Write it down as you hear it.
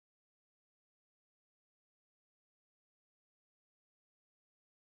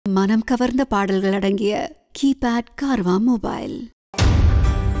மனம் கவர்ந்த பாடல்கள் அடங்கிய கீபேட் கார்வா மொபைல்.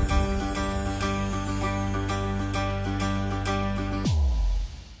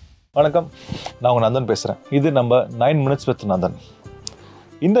 வணக்கம், நான் உங்கள் நந்தன் பேசுகிறேன். இது நம்ம 9 minutes with நந்தன்.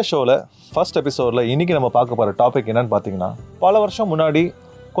 இந்த ஷோவில் ஃபர்ஸ்ட் எபிசோடில் இன்றைக்கி நம்ம பார்க்க போகிற டாபிக் என்னென்னு பார்த்தீங்கன்னா, பல வருஷம் முன்னாடி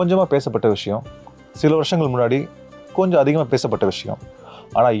கொஞ்சமாக பேசப்பட்ட விஷயம், சில வருஷங்கள் முன்னாடி கொஞ்சம் அதிகமாக பேசப்பட்ட விஷயம்.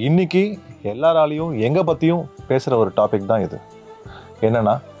 ஆனால் இன்றைக்கி எல்லாராலையும் எங்கே பற்றியும் பேசுகிற ஒரு டாபிக் தான் இது.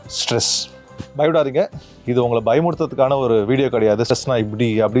 என்னென்னா ஸ்ட்ரெஸ். பயப்படாதீங்க, இது உங்களை பயமுறுத்துறதுக்கான ஒரு வீடியோ கிடையாது. ஸ்ட்ரெஸ்னா இப்படி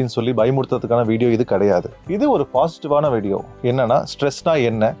அப்படின்னு சொல்லி பயமுறுத்துறதுக்கான வீடியோ இது கிடையாது. இது ஒரு பாசிட்டிவான வீடியோ. என்னென்னா ஸ்ட்ரெஸ்னா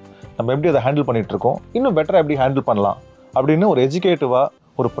என்ன, நம்ம எப்படி அதை ஹேண்டில் பண்ணிகிட்டு இருக்கோம், இன்னும் பெட்டராக எப்படி ஹேண்டில் பண்ணலாம் அப்படின்னு ஒரு எஜுகேட்டிவாக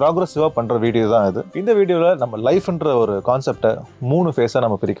ஒரு ப்ராக்ரெசிவாக பண்ணுற வீடியோ தான் இது. இந்த வீடியோவில் நம்ம லைஃப்ன்ற ஒரு கான்செப்டை 3 ஃபேஸாக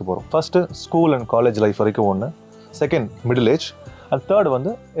நம்ம பிரிக்க போகிறோம். First school and college life வரைக்கும் ஒன்று, second middle age, and third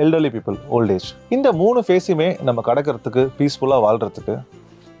வந்து எல்டர்லி பீப்புள், ஓல்ட் ஏஜ். இந்த 3 ஃபேஸையுமே நம்ம கடக்கிறதுக்கு, பீஸ்ஃபுல்லாக வாழ்கிறதுக்கு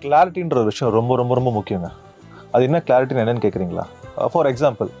கிளாரிட்டின்ற ஒரு விஷயம் ரொம்ப ரொம்ப ரொம்ப முக்கியங்க. அது என்ன கிளாரிட்டின்னு என்னென்னு கேட்குறீங்களா? ஃபார்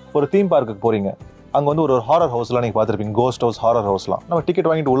எக்ஸாம்பிள், ஒரு தீம் பார்க்குக்கு போகிறீங்க. அங்கே வந்து ஒரு ஹாரர் ஹவுஸ்லாம் நீங்கள் பார்த்துருப்பீங்க, கோஸ்ட் ஹவுஸ், ஹாரர் ஹவுஸ்லாம். நம்ம டிக்கெட்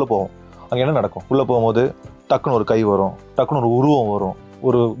வாங்கிட்டு உள்ளே போவோம். அங்கே என்ன நடக்கும்? உள்ளே போகும்போது டக்குன்னு ஒரு கை வரும், டக்குன்னு ஒரு உருவம் வரும்,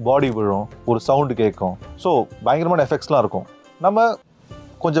 ஒரு பாடி விழும், ஒரு சவுண்டு கேட்கும். ஸோ பயங்கரமான எஃபெக்ட்ஸ்லாம் இருக்கும். நம்ம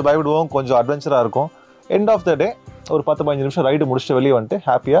கொஞ்சம் பயப்படுவோம், கொஞ்சம் அட்வென்ச்சராக இருக்கும். எண்ட் ஆஃப் த டே ஒரு 10-15 நிமிஷம் ரைடு முடிச்சுட்டு வெளியே வந்துட்டு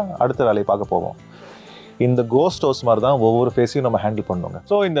ஹாப்பியாக அடுத்த வேலையை பார்க்க போவோம். இந்த கோஸ்ட் ஹவுஸ் மாதிரி தான் ஒவ்வொரு ஃபேஸையும் நம்ம ஹேண்டில் பண்ணுவோங்க.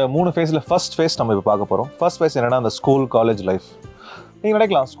 ஸோ இந்த 3 ஃபேஸில் ஃபர்ஸ்ட் ஃபேஸ் நம்ம இப்போ பார்க்க போகிறோம். ஃபர்ஸ்ட் ஃபேஸ் என்னென்னா அந்த ஸ்கூல் காலேஜ் லைஃப். நீங்கள்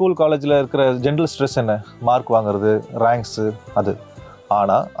நினைக்கலாம் ஸ்கூல் காலேஜில் இருக்கிற ஜென்ரல் ஸ்ட்ரெஸ் என்ன, மார்க் வாங்குறது, ரேங்க்ஸு, அது.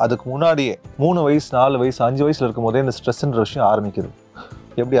 ஆனால் அதுக்கு முன்னாடியே 3 வயசு, 4 வயசு, 5 வயசில் இருக்கும் போதே இந்த ஸ்ட்ரெஸ்ன்ற விஷயம் ஆரம்பிக்குது.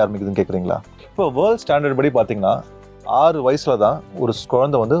 எப்படி ஆரம்பிக்குதுன்னு கேட்குறீங்களா? இப்போ வேர்ல்ட் ஸ்டாண்டர்ட் படி பார்த்தீங்கன்னா 6 வயசில் தான் ஒரு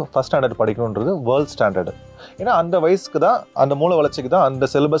குழந்தை வந்து ஃபஸ்ட் ஸ்டாண்டர்ட் படிக்கணுன்றது வேர்ல்ட் ஸ்டாண்டர்டு. ஏன்னா அந்த வயசுக்கு தான், அந்த மூளை வளர்ச்சிக்கு தான் அந்த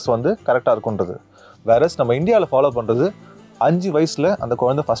சிலபஸ் வந்து கரெக்டாக இருக்குன்றது. வேறஸ் நம்ம இந்தியாவில் ஃபாலோ பண்ணுறது 5 வயசில் அந்த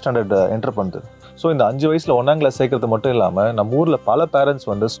குழந்தை ஃபஸ்ட் ஸ்டாண்டர்ட் என்டர் பண்ணுது. ஸோ இந்த 5 வயசில் 1ஆம் கிளாஸ் சேர்க்கறது மட்டும் இல்லாமல் நம்ம ஊரில் பல பேரண்ட்ஸ்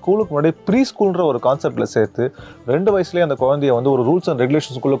வந்து ஸ்கூலுக்கு முன்னாடி ப்ரீ ஸ்கூல்ன்ற ஒரு கான்செப்டில் சேர்த்து 2 வயசுலேயே அந்த குழந்தைய வந்து ஒரு ரூல்ஸ் அண்ட்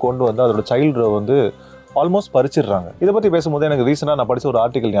ரெகுலேஷன்ஸ்குள்ளே கொண்டு வந்து அதோட சைல்டு வந்து ஆல்மோஸ்ட் பறிச்சிடுறாங்க. இதை பற்றி பேசும்போது எனக்கு ரீசெண்டாக நான் படித்த ஒரு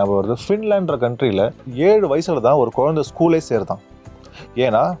ஆர்டிக்கல் ஞாபகம் வருது. ஃபின்லாண்ட்ற கண்ட்ரியில் 7 வயசில் தான் ஒரு குழந்தை ஸ்கூலே சேர்த்தான்.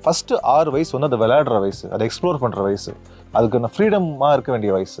 ஏன்னா ஃபஸ்ட்டு 6 வயசு வந்து அதை விளையாடுற வயசு, அதை எக்ஸ்ப்ளோர் பண்ணுற வயசு, அதுக்கு நான் ஃப்ரீடமாக இருக்க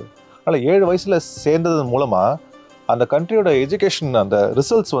வேண்டிய வயசு. அதனால் 7 வயசில் சேர்ந்தது மூலமாக அந்த கண்ட்ரியோட எஜுகேஷன் அந்த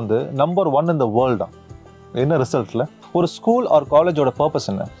ரிசல்ட்ஸ் வந்து நம்பர் 1 இந்த வேர்ல்டு தான். என்ன ரிசல்ட்டில் ஒரு ஸ்கூல் ஆர் காலேஜோட பர்பஸ்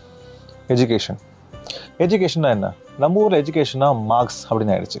என்ன? எஜுகேஷன். எஜுகேஷன்னா என்ன? நம்ம ஊரில் எஜுகேஷன்னா மார்க்ஸ்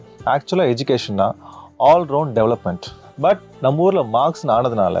அப்படின்னு ஆயிடுச்சு. ஆக்சுவலாக எஜுகேஷன்னா ஆல் ரவுண்ட் டெவலப்மெண்ட். பட் நம்ம ஊரில் மார்க்ஸ்னு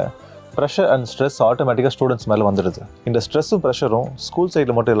ஆனதுனால ப்ரெஷர் அண்ட் ஸ்ட்ரெஸ் ஆட்டோமேட்டிக்காக ஸ்டூடெண்ட்ஸ் மேலே வந்துடுது. இந்த ஸ்ட்ரெஸ்ஸும் ப்ரெஷரும் ஸ்கூல்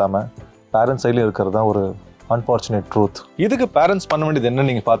சைடில் மட்டும் இல்லாமல் பேரண்ட்ஸ் சைட்லையும் இருக்கிறது தான் ஒரு அன்ஃபார்ச்சுனேட் ட்ரூத். இதுக்கு பேரண்ட்ஸ் பண்ண வேண்டியது என்னன்னு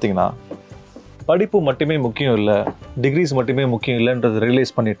நீங்கள் பார்த்தீங்கன்னா, படிப்பு மட்டுமே முக்கியம் இல்லை, டிகிரிஸ் மட்டுமே முக்கியம் இல்லைன்றது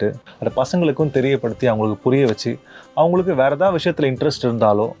ரியலைஸ் பண்ணிவிட்டு அதை பசங்களுக்கும் தெரியப்படுத்தி அவங்களுக்கு புரிய வச்சு, அவங்களுக்கு வேறு ஏதாவது விஷயத்தில் இன்ட்ரெஸ்ட்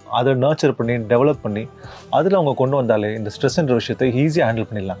இருந்தாலோ அதை நர்ச்சர் பண்ணி டெவலப் பண்ணி அதில் அவங்க கொண்டு வந்தாலே இந்த ஸ்ட்ரெஸ்ன்ற விஷயத்தை ஈஸியாக ஹேண்டில்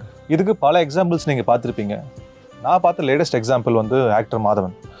பண்ணிடலாங்க. இதுக்கு பல எக்ஸாம்பிள்ஸ் நீங்கள் பார்த்துருப்பீங்க. நான் பார்த்த லேட்டஸ்ட் எக்ஸாம்பிள் வந்து ஆக்டர்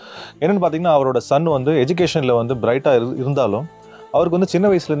மாதவன். என்னென்னு பார்த்தீங்கன்னா, அவரோட சன் வந்து எஜுகேஷனில் வந்து பிரைட்டாக இருந்தாலும் அவருக்கு வந்து சின்ன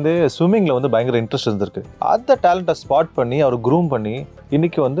வயசுலேருந்தே ஸ்விம்மிங்கில் வந்து பயங்கர இன்ட்ரெஸ்ட் இருந்திருக்கு. அந்த டேலண்ட்டை ஸ்பாட் பண்ணி அவர் க்ரூம் பண்ணி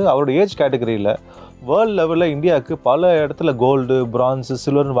இன்றைக்கி வந்து அவரோட ஏஜ் கேட்டகரியில் வேர்ல்டு லெவலில் இந்தியாவுக்கு பல இடத்துல கோல்டு, பிரான்ஸு,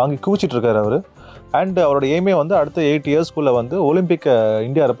 சில்வர்னு வாங்கி குவிச்சிட்ருக்காரு அவர். அண்ட் அவரோட எய்மே வந்து அடுத்த 8 இயர்ஸ்க்குள்ளே வந்து ஒலிம்பிக்கை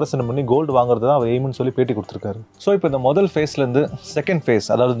இந்தியா ரெப்ரசென்ட் பண்ணி கோல்டு வாங்குறது தான் அவர் எய்ம்னு சொல்லி பேட்டி கொடுத்துருக்காரு. ஸோ இப்போ இந்த முதல் ஃபேஸ்லேருந்து செகண்ட் ஃபேஸ்,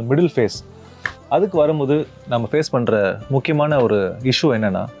 அதாவது இந்த மிடில் ஃபேஸ், அதுக்கு வரும்போது நம்ம ஃபேஸ் பண்ணுற முக்கியமான ஒரு இஷ்யூ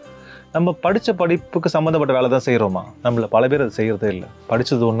என்னென்னா, நம்ம படித்த படிப்புக்கு சம்மந்தப்பட்ட வேலை தான் செய்கிறோமா? நம்மள பல பேர் அது செய்கிறதே இல்லை.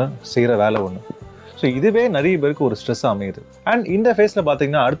 படித்தது ஒன்று, செய்கிற வேலை ஒன்று. ஸோ இதுவே நிறைய பேருக்கு ஒரு ஸ்ட்ரெஸ்ஸாக அமையுது. அண்ட் இந்த ஃபேஸில்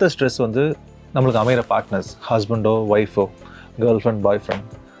பார்த்திங்கன்னா அடுத்த ஸ்ட்ரெஸ் வந்து நம்மளுக்கு அமைகிற பார்ட்னர்ஸ், ஹஸ்பண்டோ ஒய்ஃபோ, கேர்ள் ஃப்ரெண்ட், பாய் ஃப்ரெண்ட்,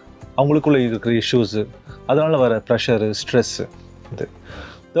 அவங்களுக்குள்ளே இருக்கிற இஷ்யூஸு, அதனால் வர ப்ரெஷரு, ஸ்ட்ரெஸ்ஸு. இது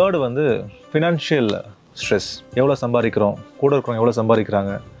தேர்டு வந்து ஃபினான்ஷியல் ஸ்ட்ரெஸ். எவ்வளோ சம்பாதிக்கிறோம், கூட இருக்கிறவங்க எவ்வளோ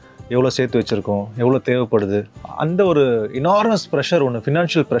சம்பாதிக்கிறாங்க, எவ்வளோ சேர்த்து வச்சுருக்கோம், எவ்வளோ தேவைப்படுது, அந்த ஒரு இனார்மஸ் ப்ரெஷர் ஒன்று,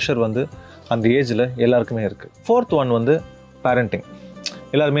 ஃபினான்ஷியல் ப்ரெஷர் வந்து அந்த ஏஜில் எல்லாருக்குமே இருக்குது. ஃபோர்த் ஒன் வந்து பேரண்டிங்.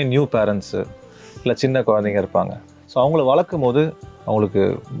 எல்லாருமே நியூ பேரண்ட்ஸு இல்லை சின்ன குழந்தைங்க இருப்பாங்க. ஸோ அவங்கள வளர்க்கும் போது அவங்களுக்கு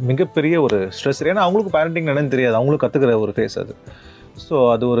மிகப்பெரிய ஒரு ஸ்ட்ரெஸ். ஏன்னா அவங்களுக்கு பேரண்டிங் என்னன்னு தெரியாது, அவங்களுக்கு கற்றுக்கிற ஒரு ஃபேஸ் அது. ஸோ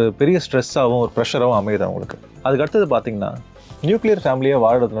அது ஒரு பெரிய ஸ்ட்ரெஸ்ஸாகவும் ஒரு ப்ரெஷராகவும் அமையுது அவங்களுக்கு. அதுக்கு அடுத்தது பார்த்திங்கன்னா நியூக்ளியர் ஃபேமிலியாக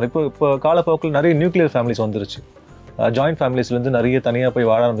வாழ்கிறதுனால இப்போ காலப்போக்கில் நிறைய நியூக்ளியர் ஃபேமிலிஸ் வந்துருச்சு. ஜாயிண்ட் ஃபேமிலிஸ்லேருந்து நிறைய தனியாக போய்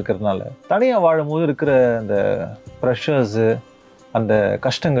வாழ ஆரம்பிக்கிறதுனால தனியாக வாழும்போது இருக்கிற அந்த ப்ரெஷர்ஸு, அந்த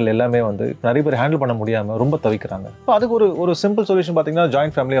கஷ்டங்கள் எல்லாமே வந்து நிறைய பேர் ஹேண்டில் பண்ண முடியாமல் ரொம்ப தவிக்கிறாங்க. ஸோ அதுக்கு ஒரு சிம்பிள் சொல்யூஷன் பார்த்திங்கன்னா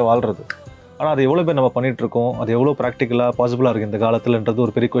ஜாயிண்ட் ஃபேமிலியாக வாழ்கிறது. ஆனால் அது எவ்வளோ பேர் நம்ம பண்ணிகிட்டு இருக்கோம், அது எவ்வளோ ப்ராக்டிக்கலாக பாசிபிளாக இருக்குது இந்த காலத்தில்ன்றது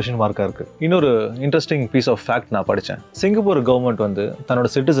ஒரு பெரிய கொஷின் மார்க்காக இருக்குது. இன்னொரு இன்ட்ரெஸ்டிங் பீஸ் ஆஃப் ஃபேக்ட் நான் படித்தேன். சிங்கப்பூர் கவர்மெண்ட் வந்து தன்னோட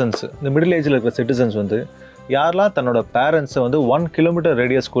சிட்டிசன்ஸ், இந்த மிடில் ஏஜில் இருக்கிற சிட்டிசன்ஸ் வந்து யாரெல்லாம் தன்னோட பேரண்ட்ஸை வந்து 1 கிலோமீட்டர்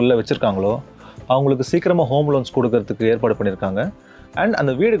ரேடியஸ் ஸ்கூலில் வச்சுருக்காங்களோ அவங்களுக்கு சீக்கிரமாக ஹோம் லோன்ஸ் கொடுக்கறதுக்கு ஏற்பாடு பண்ணியிருக்காங்க. அண்ட்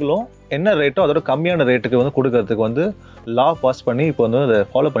அந்த வீடுகளும் என்ன ரேட்டோ அதோட கம்மியான ரேட்டுக்கு வந்து கொடுக்கறதுக்கு வந்து லா பாஸ் பண்ணி இப்போ வந்து அதை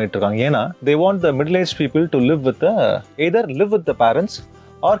ஃபாலோ பண்ணிட்டு இருக்காங்க. ஏன்னா they want the middle age people to live with either live with the parents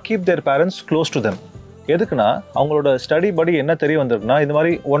R keep their parents close to them. எதுக்குன்னா அவங்களோட ஸ்டடி படி என்ன தெரிய வந்திருக்குன்னா, இது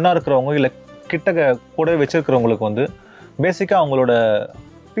மாதிரி ஒன்றா இருக்கிறவங்க இல்லை கிட்ட கூட வச்சிருக்கிறவங்களுக்கு வந்து பேசிக்காக அவங்களோட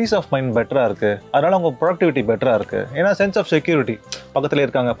பீஸ் ஆஃப் மைண்ட் பெட்டராக இருக்குது, அதனால் அவங்க ப்ரொடக்டிவிட்டி பெட்டராக இருக்குது. ஏன்னா சென்ஸ் ஆஃப் செக்யூரிட்டி, பக்கத்தில்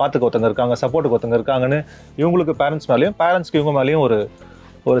இருக்காங்க, பார்த்துக்கு ஒருத்தங்க இருக்காங்க, சப்போர்ட்டுக்கு ஒருத்தங்க இருக்காங்கன்னு இவங்களுக்கு பேரண்ட்ஸ் மேலேயும் பேரண்ட்ஸ்க்கு இவங்க மேலேயும்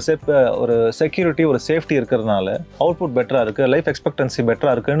ஒரு செக்யூரிட்டி, ஒரு சேஃப்டி இருக்கிறதுனால அவுட்புட் பெட்டராக இருக்குது, லைஃப் எக்ஸ்பெக்டன்சி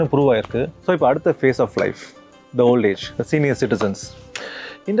பெட்டராக இருக்குன்னு ப்ரூவ் ஆயிருக்கு. ஸோ இப்போ அடுத்த face of life, the old age, the senior citizens.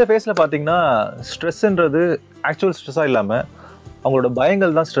 இந்த ஃபேஸில் பார்த்தீங்கன்னா ஸ்ட்ரெஸ்ஸுன்றது ஆக்சுவல் ஸ்ட்ரெஸ்ஸாக இல்லாமல் அவங்களோட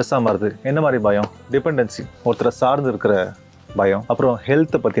பயங்கள் தான் ஸ்ட்ரெஸ்ஸாக மாறுது. என்ன மாதிரி பயம்? டிபெண்டன்சி, ஒருத்தரை சார்ந்து இருக்கிற பயம், அப்புறம்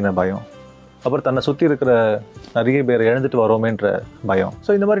ஹெல்த்தை பற்றின பயம், அப்புறம் தன்னை சுற்றி இருக்கிற நிறைய பேர் இழந்துட்டு வரோமேன்ற பயம். ஸோ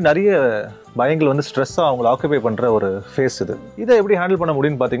இந்த மாதிரி நிறைய பயங்கள் வந்து ஸ்ட்ரெஸ்ஸாக அவங்கள ஆக்குபை பண்ணுற ஒரு ஃபேஸ் இது. இதை எப்படி ஹேண்டில் பண்ண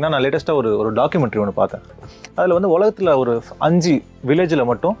முடியும்னு பார்த்தீங்கன்னா, நான் லேட்டஸ்ட்டாக ஒரு டாக்குமெண்ட்ரி ஒன்று பார்த்தேன். அதில் வந்து உலகத்தில் ஒரு 5 வில்லேஜில்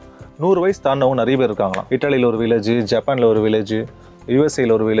மட்டும் 100 வயசு தாண்டவங்க நிறைய பேர் இருக்காங்களாம். இட்டாலியில் ஒரு வில்லேஜ், ஜப்பானில் ஒரு வில்லேஜ்,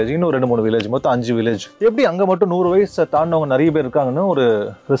 யூஎஸ்ஏயில் ஒரு வில்லேஜ், இன்னும் 2-3 வில்லேஜ், மொத்தம் 5 வில்லேஜ். எப்படி அங்கே மட்டும் 100 வயசு தாண்டவங்க நிறைய பேர் இருக்காங்கன்னு ஒரு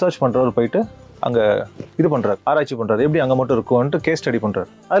ரிசர்ச் பண்ணுறவர் போயிட்டு அங்கே இது பண்ணுறாரு, ஆராய்ச்சி பண்ணுறாரு, எப்படி அங்கே மட்டும் இருக்கும்ன்ட்டு கேஸ் ஸ்டடி பண்ணுறாரு.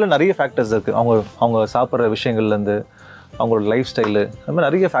 அதில் நிறைய ஃபேக்டர்ஸ் இருக்குது. அவங்க சாப்பிட்ற விஷயங்கள்லேருந்து அவங்களோட லைஃப் ஸ்டைலு, அந்த மாதிரி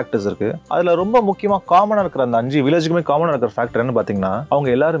நிறைய ஃபேக்டர்ஸ் இருக்குது. அதில் ரொம்ப முக்கியமாக காமனாக இருக்கிற அந்த 5 வில்லேஜுக்குமே காமனாக இருக்கிற ஃபேக்டர் என்ன பார்த்தீங்கன்னா, அவங்க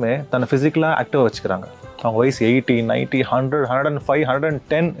எல்லாருமே தன்னை ஃபிசிக்கலாக ஆக்டிவாக வச்சுக்கிறாங்க. அவங்க வயசு 80, 90, 100, 105,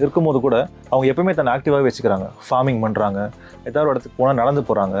 110 இருக்கும்போது கூட அவங்க எப்பவுமே தன்னை ஆக்டிவாகவே வச்சுக்கிறாங்க. ஃபார்மிங் பண்ணுறாங்க, ஏதாவது ஒரு இடத்துக்கு போனால் நடந்து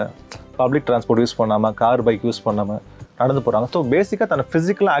போகிறாங்க, பப்ளிக் டிரான்ஸ்போர்ட் யூஸ் பண்ணாமல், கார் பைக் யூஸ் பண்ணாமல் நடந்து போகிறாங்க. ஸோ பேசிக்காக தன்னை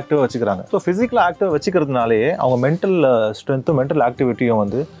ஃபிசிக்கலாக ஆக்டிவாக வச்சுக்கிறாங்க. ஸோ ஃபிசிக்கலாக ஆக்டிவாக வச்சுக்கிறதுனாலே அவங்க மென்டல் ஸ்ட்ரென்த்தும் மென்டல் ஆக்டிவிட்டியும்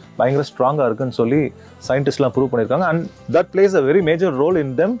வந்து பயங்கர ஸ்ட்ராங்காக இருக்குன்னு சொல்லி சயின்டிஸ்ட்லாம் ப்ரூவ் பண்ணியிருக்காங்க. And that place a very major role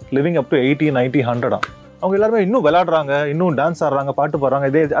in them living up to 80, 90, 100. அவங்க எல்லாருமே இன்னும் விளையாடுறாங்க, இன்னும் டான்ஸ் ஆடுறாங்க, பாட்டு பாடுறாங்க.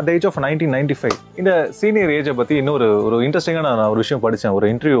 At the age of 1995. இந்த சீனியர் ஏஜை பற்றி இன்னொரு இன்ட்ரெஸ்டிங்கான நான் ஒரு விஷயம் படித்தேன். ஒரு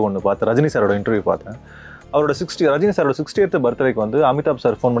இன்டர்வியூ ஒன்று பார்த்தேன், ரஜினி சாரோட இன்டர்வியூ பார்த்தேன். அவரோட ரஜினி சாரோட 60th பர்த்டேக்கு வந்து அமிதாப்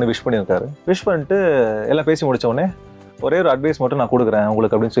சார் ஃபோன் பண்ணி விஷ் பண்ணியிருக்காரு. விஷ் பண்ணிட்டு எல்லாம் பேசி முடித்தோடனே ஒரே ஒரு அட்வைஸ் மட்டும் நான் கொடுக்குறேன்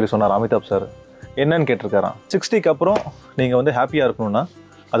உங்களுக்கு அப்படின்னு சொல்லி சொன்னார் அமிதாப் சார். என்னன்னு கேட்டிருக்காராம், 60க்கு அப்புறம் நீங்கள் வந்து ஹாப்பியாக இருக்கணும்னா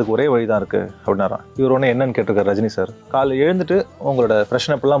அதுக்கு ஒரே வழி தான் இருக்குது அப்படின்னாராம். இவர் ஒன்று என்னன்னு கேட்டிருக்காரு ரஜினி சார். காலை எழுந்துட்டு உங்களோட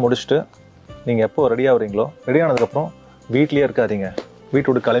ஃப்ரெஷ்னப்லாம் முடிச்சுட்டு நீங்கள் எப்போ ரெடியாக வரீங்களோ, ரெடியானதுக்கப்புறம் வீட்லேயே இருக்காதீங்க, வீட்டு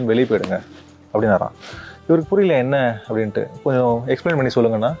விட்டு கிளம்பி வெளியே போயிடுங்க அப்படின்னாராம். இவருக்கு புரியல என்ன அப்படின்ட்டு. கொஞ்சம் எக்ஸ்பிளைன் பண்ணி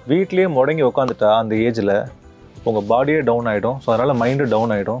சொல்லுங்கன்னா, வீட்லேயே முடங்கி உட்காந்துட்டா அந்த ஏஜில் உங்கள் பாடியே டவுன் ஆகிடும். ஸோ அதனால் மைண்டு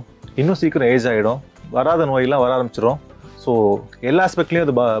டவுன் ஆகிடும், இன்னும் சீக்கிரம் ஏஜ் ஆகிடும், வராத நோயெல்லாம் வர ஆரம்பிச்சிடும். ஸோ எல்லா ஆஸ்பெக்ட்லேயும்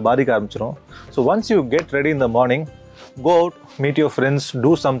அது பாதிக்க ஆரம்பிச்சிடும். So once you get ready in the morning, go out, meet your friends, do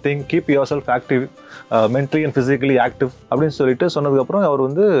something, keep yourself active, mentally and physically active அப்படின்னு சொல்லிட்டு சொன்னதுக்கப்புறம் அவர்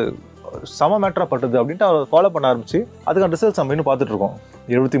வந்து சம மேட்டராக பட்டுது அப்படின்ட்டு அவர் ஃபாலோ பண்ண ஆரம்பிச்சு அதுக்கான ரிசல்ட்ஸ் நம்ம இன்னும் பார்த்துட்ருக்கோம்.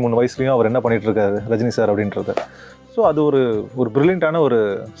 73 வயசுலையும் அவர் என்ன பண்ணிட்டு இருக்காரு ரஜினி சார் அப்படின்றது. ஸோ அது ஒரு ப்ரில்லியண்ட்டான ஒரு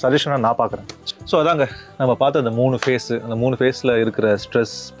சஜஷனாக நான் பார்க்குறேன். ஸோ அதாங்க நம்ம பார்த்த அந்த 3 ஃபேஸு, அந்த 3 ஃபேஸில் இருக்கிற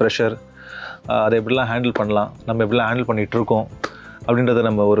ஸ்ட்ரெஸ், ப்ரெஷர், அதை எப்படிலாம் ஹேண்டில் பண்ணலாம், நம்ம எப்படிலாம் ஹேண்டில் பண்ணிகிட்ருக்கோம் அப்படின்றத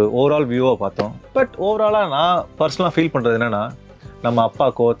நம்ம ஒரு ஓவரால் வியூவாக பார்த்தோம். பட் ஓவராலாக நான் பர்சனலாக ஃபீல் பண்ணுறது என்னென்னா, நம்ம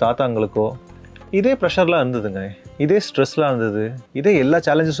அப்பாக்கோ தாத்தாங்களுக்கோ இதே ப்ரெஷர்லாம் இருந்ததுங்க, இதே ஸ்ட்ரெஸ்லாம் இருந்தது, இதே எல்லா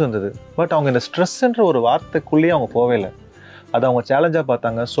சேலஞ்சஸும் இருந்தது. பட் அவங்க இந்த ஸ்ட்ரெஸ்ன்ற ஒரு வார்த்தைக்குள்ளேயே அவங்க போவே இல்லை. அதை அவங்க சேலஞ்சாக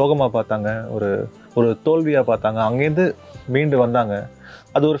பார்த்தாங்க, சோகமாக பார்த்தாங்க, ஒரு தோல்வியாக பார்த்தாங்க, அங்கேருந்து மீண்டு வந்தாங்க.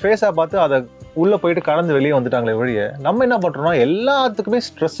 அது ஒரு ஃபேஸாக பார்த்து அதை உள்ளே போயிட்டு கடந்து வெளியே வந்துட்டாங்களே வழியே. நம்ம என்ன பண்ணுறோம்னா, எல்லாத்துக்குமே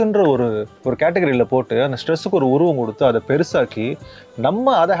ஸ்ட்ரெஸ்ன்ற ஒரு கேட்டகரியில் போட்டு அந்த ஸ்ட்ரெஸ்ஸுக்கு ஒரு உருவம் கொடுத்து அதை பெருசாக்கி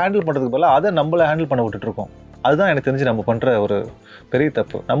நம்ம அதை ஹேண்டில் பண்ணுறதுக்கு பதிலாக அதை நம்மளை ஹேண்டில் பண்ண விட்டுட்ருக்கோம். அதுதான் எனக்கு தெரிஞ்சு நம்ம பண்ணுற ஒரு பெரிய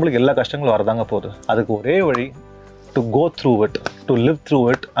தப்பு. நம்மளுக்கு எல்லா கஷ்டங்களும் வரதாங்க போகுது. அதுக்கு ஒரே வழி, to go through it, to live through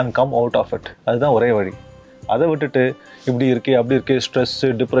it and come out of it. அதுதான் ஒரே வழி. அதை விட்டுட்டு இப்படி இருக்கே அப்படி இருக்கே ஸ்ட்ரெஸ்ஸு,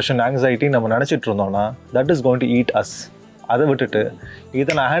 டிப்ரெஷன், ஆங்ஸைட்டி நம்ம நினச்சிட்டு இருந்தோம்னா that is going to eat as. அதை விட்டுட்டு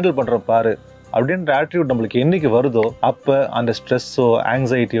இதை நான் ஹேண்டில் பண்ணுற பாரு அப்படின்ற ஆட்டிடியூட் நம்மளுக்கு என்றைக்கு வருதோ அப்போ அந்த ஸ்ட்ரெஸ்ஸோ,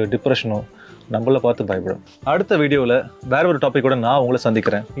 ஆங்ஸைட்டியோ, டிப்ரெஷனோ நம்மளை பார்த்து பயப்படும். அடுத்த வீடியோவில் வேற ஒரு டாப்பிக்கோட நான் உங்களை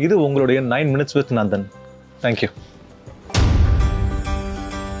சந்திக்கிறேன். இது உங்களுடைய 9 minutes with Nandhan. Thank you.